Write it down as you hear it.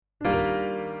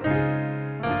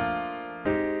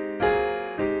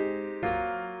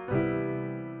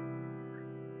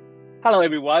Hello,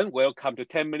 everyone. Welcome to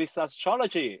 10 Minutes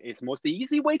Astrology. It's most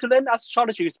easy way to learn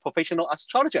astrology is professional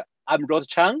astrologer. I'm Rod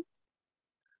Chang.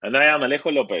 And I am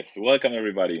Alejo Lopez. Welcome,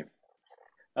 everybody.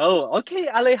 Oh, okay,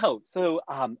 Alejo. So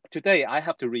today I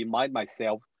have to remind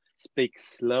myself, speak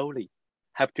slowly.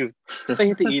 Have to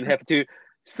think in, have to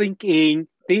sink in,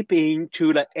 deep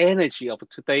into the energy of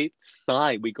today's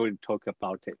sign. We're going to talk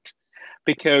about it.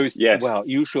 Because, well, Yes.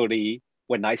 usually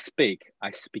when I speak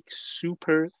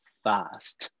super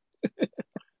fast.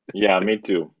 Yeah, me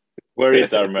too. Where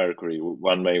is our Mercury?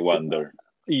 One may wonder.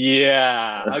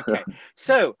 Yeah, okay.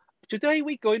 So today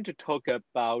we're going to talk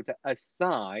about a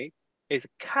sign. Its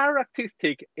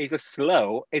characteristic is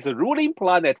slow. Its ruling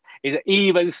planet is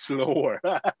even slower.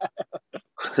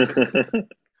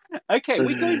 Okay,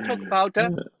 we're going to talk about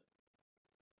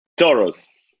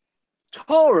Taurus.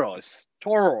 Taurus.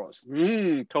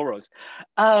 Taurus.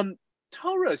 Um,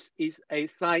 Taurus is a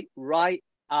sign right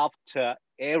after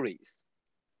Aries.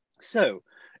 So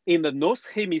in the North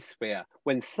Hemisphere,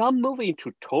 when sun move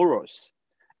into Taurus,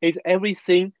 is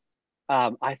everything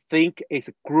I think is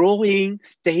growing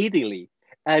steadily,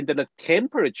 and the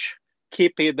temperature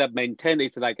keep it maintained.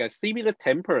 It's like a similar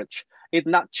temperature. It's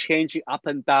not changing up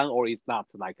and down, or it's not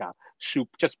like a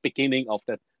just beginning of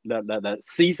the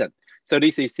season. So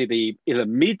this is in the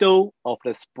middle of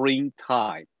the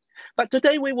springtime. But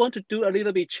today we want to do a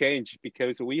little bit change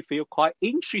because we feel quite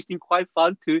interesting, quite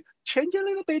fun to change a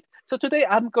little bit. So today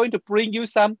I'm going to bring you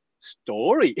some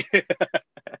story.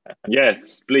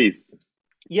 Yes, please.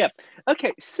 Yeah.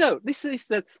 Okay. So this is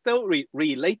the story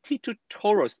related to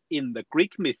Taurus in the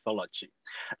Greek mythology.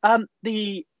 I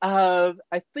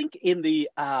think in the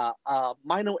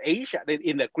Minor Asia,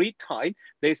 in the Greek time,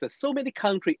 there's so many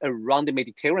countries around the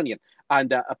Mediterranean,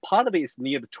 and a part of it is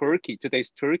near Turkey.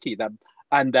 Today's Turkey.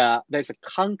 And there's a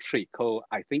country called,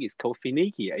 I think it's called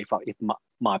Phoenicia, if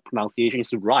my pronunciation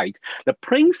is right. The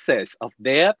princess of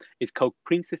there is called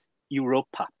Princess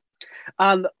Europa.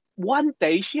 And one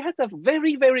day she had a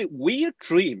very, very weird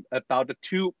dream about the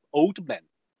two old men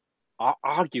are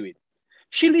arguing.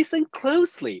 She listened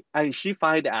closely and she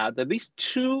found out that these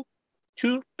two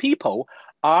people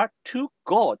are two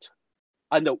gods.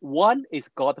 And the one is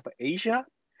God of Asia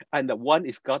and the one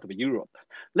is God of Europe.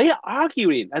 They are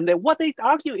arguing, and then what they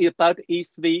argue about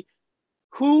is the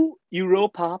who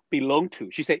Europa belong to.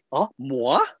 She said, "Oh,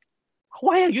 moi?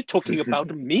 Why are you talking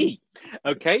about me?"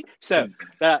 Okay, so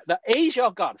the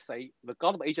Asia God say, the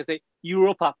God of Asia say,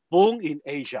 Europa born in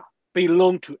Asia,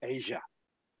 belong to Asia.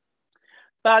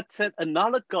 But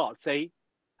another God say,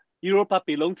 Europa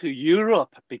belong to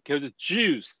Europe because the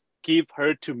Jews give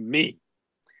her to me.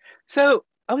 So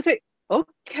I would say,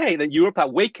 okay, then Europa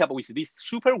wake up with this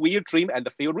super weird dream and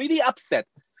feel really upset.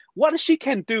 What she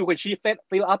can do when she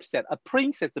feel upset? A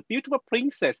princess, a beautiful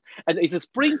princess, and it's a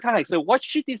springtime. So what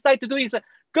she decide to do is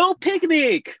go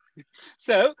picnic.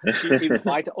 So she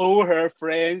invite all her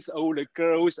friends, all the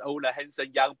girls, all the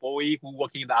handsome young boy who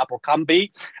work in the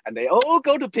Abercrombie, and they all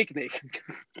go to picnic.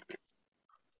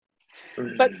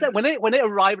 But so when they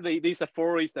arrive, this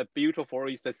forest, a beautiful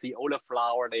forest, they see all the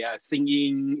flower, they are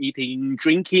singing, eating,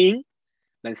 drinking.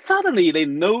 Then suddenly they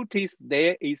notice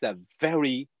there is a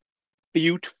very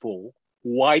beautiful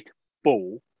white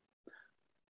bull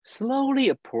slowly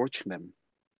approach them.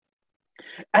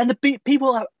 And the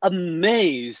people are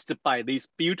amazed by this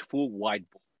beautiful white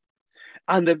bull.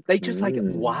 And they just like,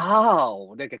 Mm,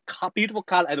 wow, like a beautiful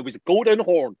color and with golden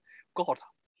horn. God,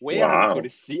 where I'm going wow. to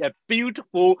see a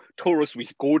beautiful Taurus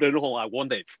with golden horn? I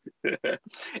want it.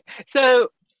 So,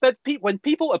 but when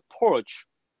people approach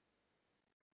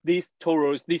these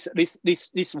Taurus,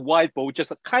 this white bull,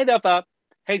 just kind of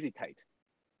hesitate.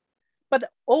 But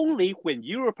only when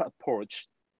Europe approached,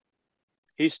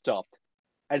 he stopped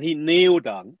and he kneeled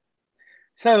down.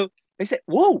 So they said,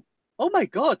 "Whoa, oh my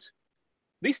God,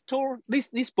 this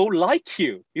bull like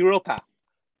you, Europa.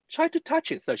 Try to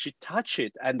touch it." So she touched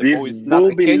it, and the bull This is not bull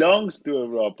against. belongs to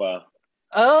Europa.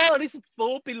 Oh, this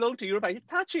bull belongs to Europa. You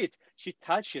touch it. She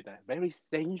touched it in a very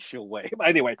sensual way. But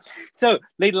anyway, so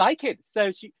they like it.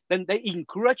 So they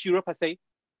encourage Europa, say,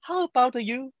 "How about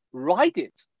you ride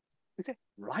it?" They say,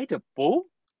 "Ride a bull?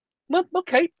 Well,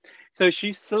 okay." So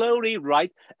she slowly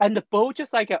ride, and the bull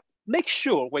just like make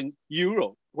sure when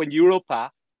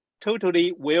Europa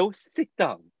totally will sit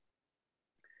down.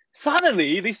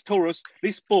 Suddenly, this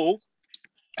bull,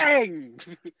 bang,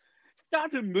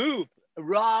 start to move,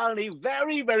 running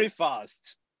very, very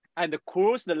fast, and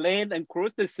cross the land and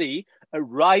cross the sea,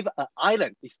 arrive at an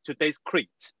island. It's today's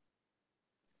Crete.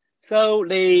 So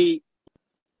the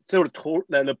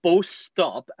boat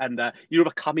stop, and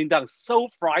Europe coming down, so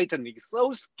frightening,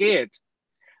 so scared.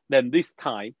 Then this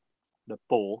time, the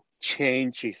ball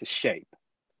changed its shape.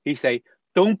 He say,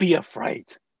 "Don't be afraid.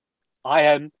 I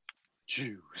am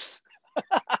Zeus."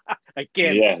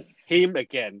 Again, Yes. him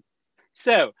again.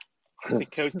 So,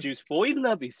 because Zeus fall in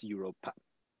love with Europa,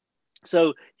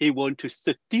 so he want to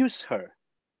seduce her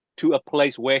to a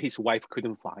place where his wife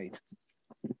couldn't find.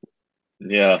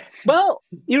 Yeah. Well,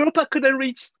 Europa couldn't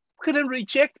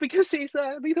reject because he's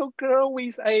a little girl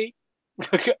with a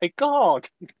god.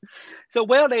 So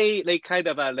well, they kind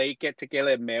of they get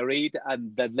together and married,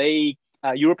 and then they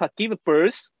Europa give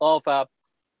birth of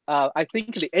I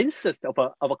think the ancestor of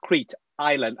a Crete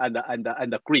island and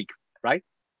the Greek, right?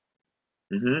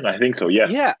 I think so. Yeah.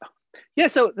 Yeah, yeah.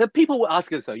 So the people will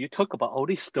ask us, so you talk about all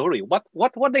this story. What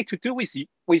they to do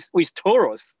with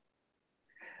Taurus?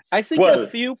 I think a Well,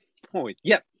 few points.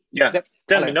 Yeah, yeah. that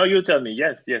Tell me. Alejo. No, you tell me.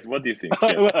 Yes. Yes. What do you think?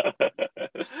 Yes.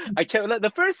 I can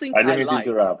the first things I I didn't mean to like.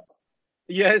 interrupt.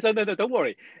 Yes, no, no, don't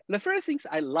worry. The first things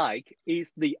I like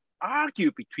is the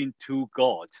argue between two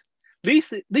gods.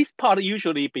 This part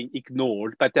usually being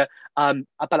ignored, but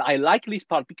I like this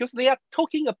part because they are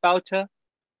talking about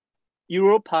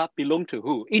Europa belong to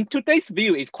who. In today's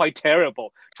view, it's quite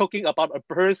terrible. Talking about a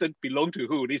person belong to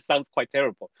who, this sounds quite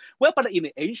terrible. Well, but in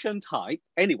the ancient time,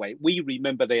 anyway, we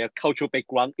remember their cultural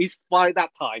background is fine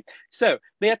that time. So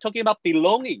they are talking about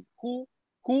belonging. Who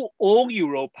own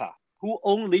Europa? Who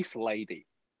own this lady?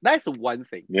 That's one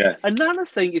thing. Yes. Another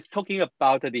thing is talking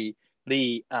about the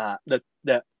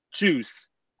Jews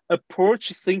approach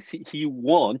things he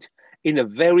want in a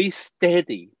very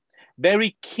steady,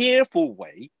 very careful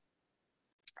way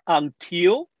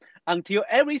until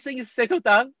everything is settled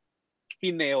down,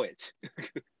 he nailed it.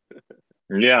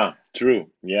 Yeah. True.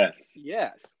 Yes.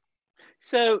 Yes.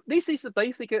 So this is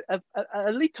basically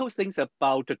a little things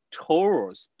about the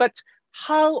Taurus, but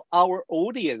how our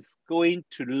audience going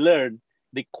to learn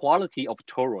the quality of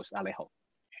Taurus, Alejo?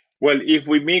 Well, if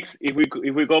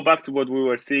we go back to what we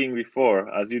were seeing before,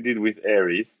 as you did with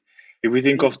Aries, if we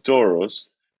think Mm, of Taurus,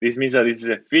 this means that this is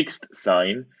a fixed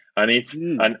sign and it's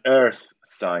mm, an Earth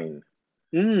sign.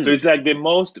 So mm, it's like the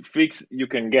most fixed you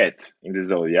can get in the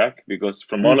zodiac because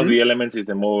from all of mm-hmm, the elements it's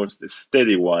the most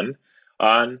steady one,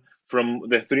 and from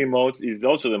the three modes is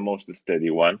also the most steady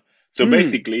one. So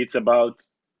mm, basically, it's about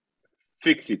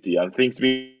fixity and things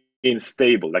being stable, like you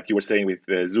were saying with Zeus,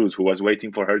 who was waiting for her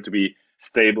to be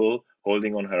stable, holding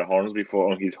on her horns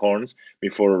before on his horns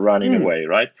before running mm, away,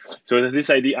 right? So there's this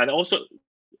idea, and also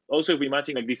if we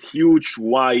imagine like this huge,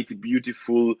 white,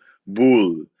 beautiful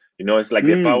bull, it's like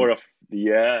the mm, power of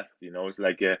the earth. It's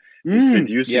like the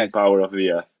seducing yes. power of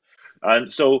the earth.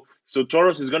 And so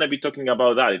Taurus is going to be talking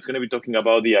about that. It's going to be talking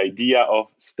about the idea of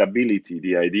stability,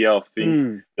 the idea of things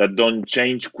Mm, that don't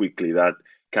change quickly, that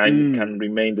mm, can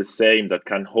remain the same, that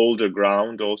can hold their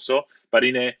ground also, but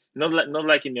in a not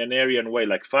like in an Aryan way,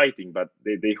 like fighting, but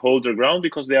they hold their ground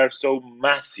because they are so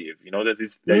massive. That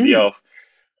is the idea mm,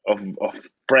 of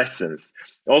presence.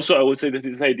 Also, I would say that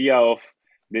this idea of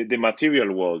the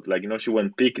material world, like she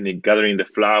went picnic, gathering the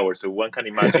flowers, so one can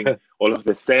imagine all of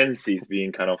the senses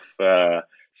being kind of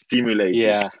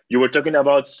stimulated. yeah. You were talking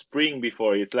about spring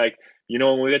before. It's like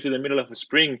when we get to the middle of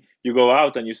spring, you go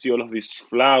out and you see all of these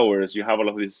flowers, you have all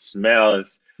of these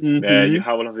smells, you Mm-hmm.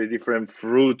 have all of the different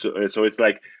fruit. So it's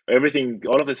like everything,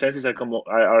 all of the senses are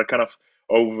kind of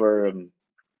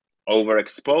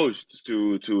overexposed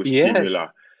to Yes. stimuli.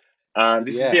 And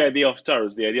this is the Yeah. idea of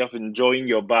Taurus, the idea of enjoying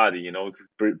your body,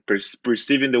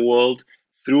 perceiving the world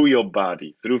through your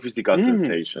body, through physical Mm.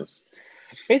 sensations.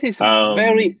 It is Um,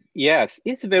 very, yes,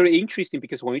 it's very interesting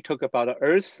because when we talk about the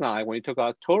earth sign, when we talk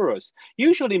about Taurus,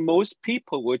 usually most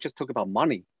people will just talk about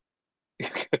money.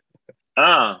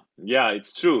 yeah,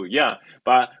 it's true. Yeah.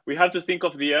 But we have to think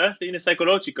of the earth in a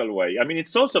psychological way. I mean,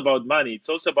 it's also about money. It's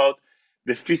also about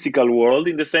the physical world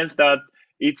in the sense that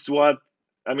it's what,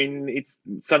 I mean, it's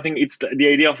something, it's the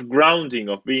idea of grounding,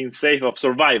 of being safe, of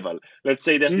survival. Let's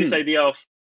say there's this Mm, idea of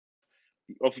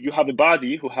you have a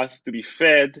body who has to be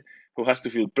fed, who has to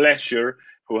feel pleasure,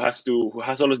 who has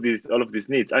all of these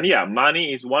needs. And yeah,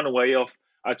 money is one way of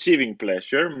achieving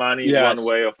pleasure. Money is one yes.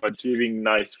 way of achieving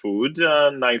nice food,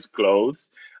 nice clothes,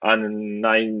 and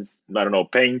nice, I don't know,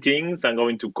 paintings, and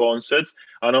going to concerts,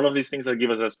 and all of these things that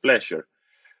give us pleasure.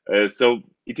 So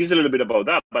it is a little bit about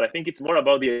that, but I think it's more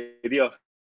about the idea of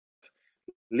living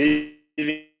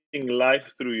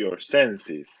life through your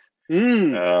senses.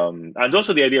 Mm, And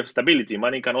also the idea of stability.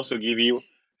 Money can also give you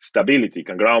stability,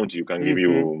 can ground you, can give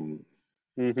mm-hmm, you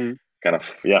mm-hmm. kind of,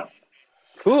 yeah.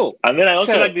 Cool. And then I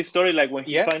also So, like this story, like when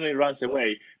he yeah. finally runs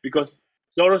away, because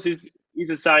Taurus is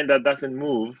a sign that doesn't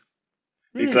move.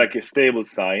 It's Mm, like a stable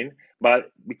sign,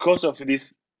 but because of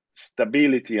this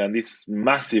stability and this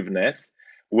massiveness,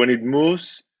 when it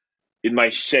moves, it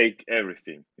might shake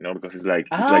everything, because it's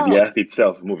like the Oh, earth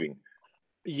itself moving.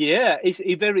 yeah, it's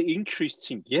very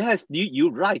interesting. Yes,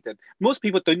 you're right. Most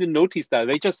people don't even notice that.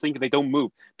 They just think they don't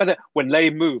move. But when they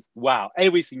move, wow,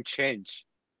 everything change.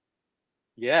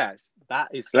 Yes, that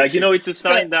is so Like, true. it's a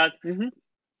So, sign that mm-hmm,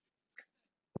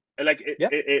 like yeah,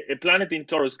 a planet in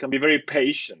Taurus can be very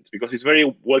patient because it's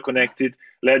very well connected.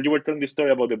 Like you were telling the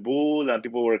story about the bull, and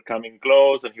people were coming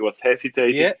close, and he was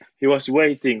hesitating. yeah, He was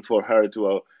waiting for her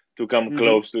to come mm-hmm,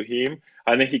 close to him,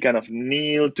 and then he kind of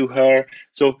kneeled to her.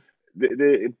 So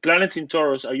the planets in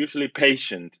Taurus are usually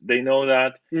patient. They know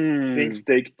that things mm,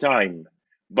 take time,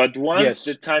 but once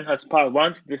the yes, time has passed,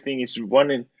 once the thing is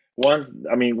running, once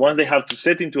they have to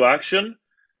set into action,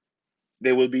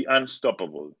 they will be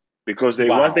unstoppable because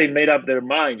once they wow, made up their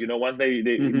mind, once they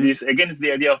mm-hmm, this again is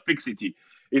the idea of fixity.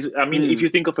 Is if mm, you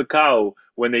think of a cow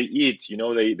when they eat,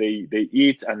 they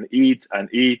eat and eat and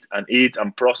eat and eat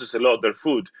and process a lot of their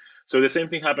food. So the same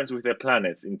thing happens with their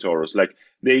planets in Taurus. Like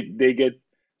they get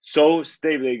so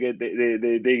stable,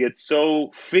 they get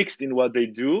so fixed in what they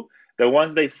do that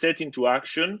once they set into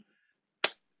action,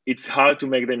 it's hard to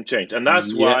make them change. And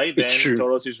that's yeah, why it's then true.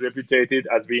 Taurus is reputed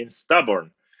as being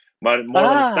stubborn. But more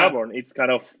than Ah, stubborn, it's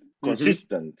kind of mm-hmm.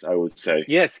 consistent, I would say.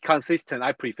 Yes, consistent.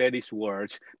 I prefer this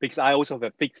word because I also have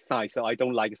a fixed size, so I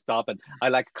don't like stubborn. I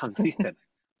like consistent.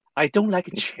 I don't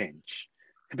like change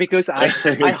because I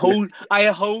hold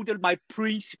my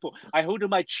principle. I hold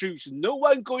my truth. No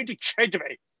one going to change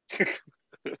me.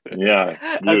 Yeah,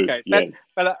 good. Okay, but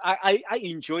Yes. I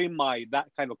enjoy my that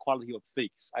kind of quality of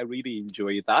things. I really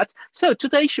enjoy that. So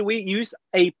today, should we use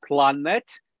a planet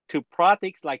to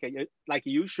practice like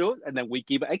usual, and then we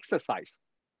give exercise?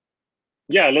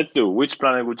 Yeah, let's do. Which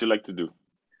planet would you like to do?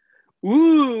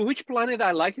 Ooh, which planet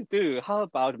I like to do? How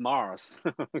about Mars?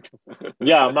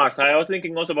 Yeah, Mars. I was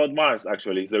thinking also about Mars,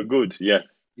 actually. So good. Yes.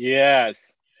 Yes,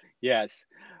 yes.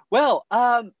 Well,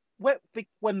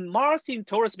 when Mars in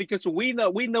Taurus, because we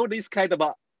know this kind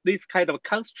of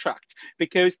construct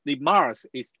because the Mars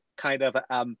is kind of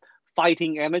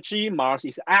fighting energy. Mars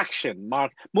is action.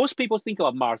 Mars. Most people think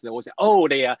about Mars. They will say, "Oh,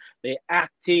 they're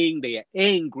acting. They are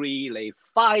angry. They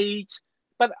fight."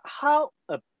 But how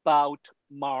about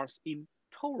Mars in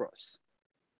Taurus?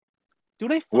 Do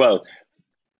they fight? Well,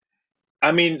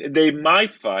 they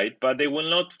might fight, but they will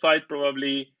not fight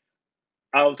probably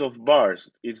out of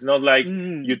bars. It's not like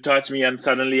you Mm. touch me and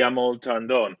suddenly I'm all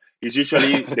turned on. It's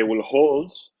usually they will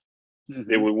hold.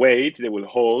 They hmm will wait, they will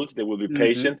hold, they will be hmm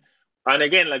patient. And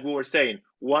again, like we were saying,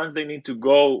 once they need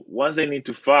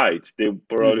to fight, they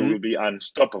probably hmm will be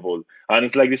unstoppable. And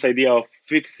it's like this idea of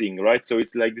fixing, right? So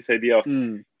it's like this idea of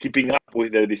mm keeping up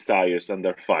with their desires and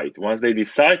their fight. Once they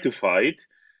decide to fight,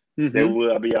 they hmm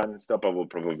will be unstoppable,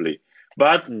 probably.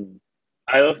 But mm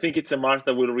I don't think it's a Mars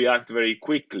that will react very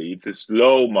quickly. It's a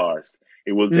slow Mars.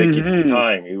 It will take its hmm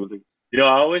time. It will take, I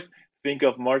always think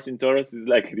of Mars in Taurus is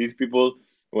like these people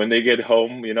when they get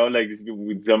home, like these people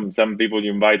with some people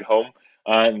you invite home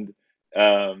and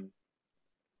um,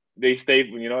 they stay,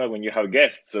 when you have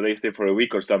guests, so they stay for a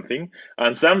week or something.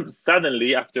 And some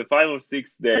suddenly, after 5 or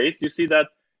 6 days, you see that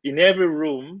in every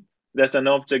room there's an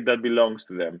object that belongs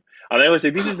to them. And I always say,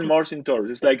 this is Mars in Taurus.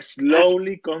 It's like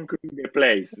slowly conquering the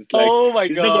place. It's like Oh my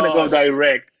it's not going to go gosh.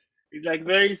 direct. It's like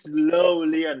very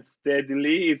slowly and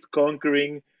steadily, it's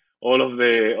conquering all of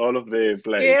the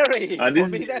place. Scary. And For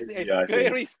this is me, the that's a idea, I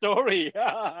think. scary story.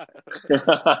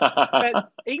 But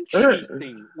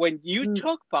interesting, when you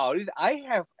talk about it, I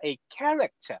have a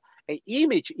character, an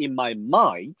image in my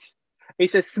mind.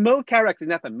 It's a small character,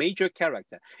 not a major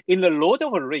character. In the Lord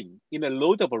of the Ring, the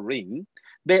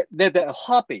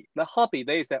hobby,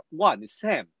 there is that one,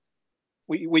 Sam,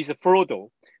 with Frodo.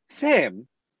 Sam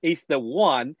is the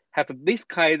one have this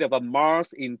kind of a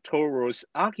Mars in Taurus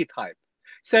archetype.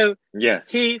 So Yes.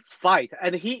 he fight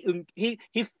and he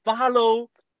follow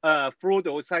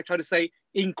Frodo, so I try to say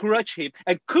encourage him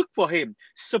and cook for him,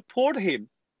 support him.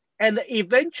 And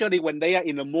eventually, when they are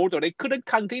in the Mordor, they couldn't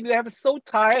continue. They were so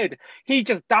tired. He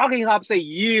just dug him up, say,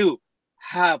 "You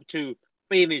have to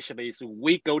finish this.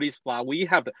 We go this far. We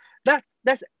have to."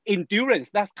 That's endurance.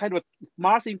 That's kind of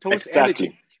Mars in Taurus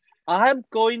energy. Exactly. I'm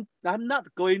not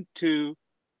going to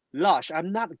lush.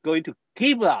 I'm not going to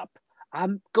give up.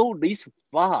 I'm go this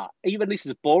far. Even this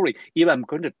is boring. Even I'm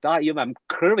going to die. Even I'm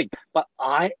curving. But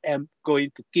I am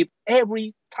going to give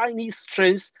every tiny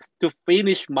strength to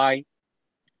finish my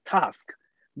task.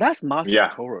 That's Mars in Yeah.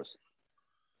 Taurus.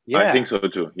 I think Yeah, so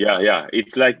too. Yeah, yeah. It's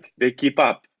like they keep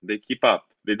up. They keep up.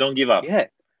 They don't give up yeah.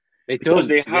 They because don't.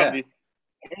 they have Yeah, this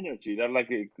energy. They're like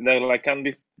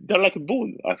a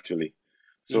bull actually.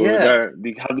 So yeah.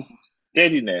 they have this.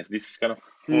 steadiness, this kind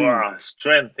of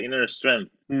strength, inner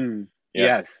strength. Yes.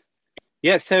 Yes.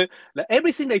 Yes. So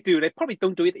everything they do, they probably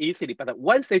don't do it easily, but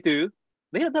once they do,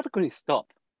 they are never going to stop.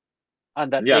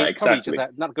 And that Yeah, they probably just exactly. are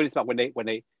not going to stop when they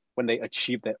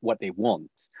achieve what they want.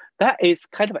 That is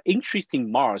kind of an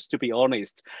interesting Mars, to be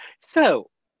honest. So,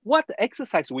 what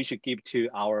exercise we should give to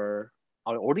our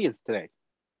audience today?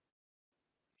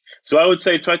 So I would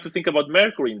say try to think about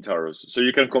Mercury in Taurus. So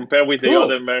you can compare with the Cool.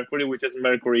 other Mercury, which is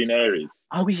Mercury in Aries.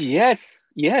 Oh yes,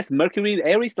 yes. Mercury in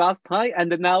Aries last time,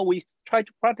 and now we try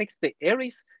to protect the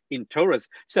Aries in Taurus.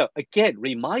 So again,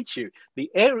 remind you, the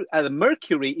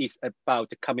Mercury is about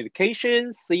the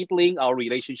communication, sibling, our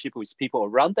relationship with people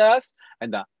around us,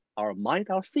 and our mind,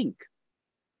 our think.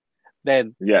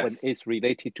 Then when Yes. it's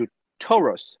related to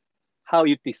Taurus, how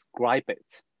you describe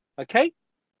it. Okay?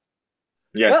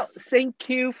 Well, Yes. thank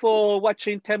you for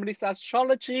watching 10 Minutes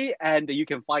Astrology, and you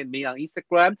can find me on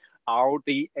Instagram, Oh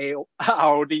my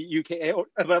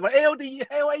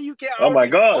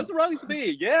God. What's wrong with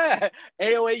me? Yeah,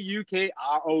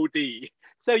 AOAUKROD.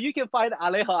 So you can find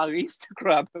Alejo on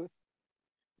Instagram.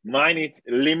 Mine is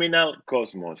Liminal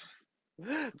Cosmos.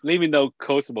 Liminal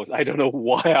Cosmos. I don't know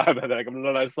why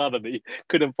I'm suddenly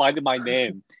couldn't find my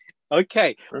name.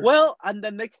 Okay, well, and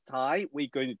the next time we're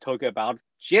going to talk about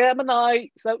Gemini.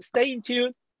 So stay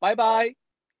tuned. Bye bye.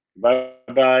 Bye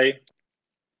bye.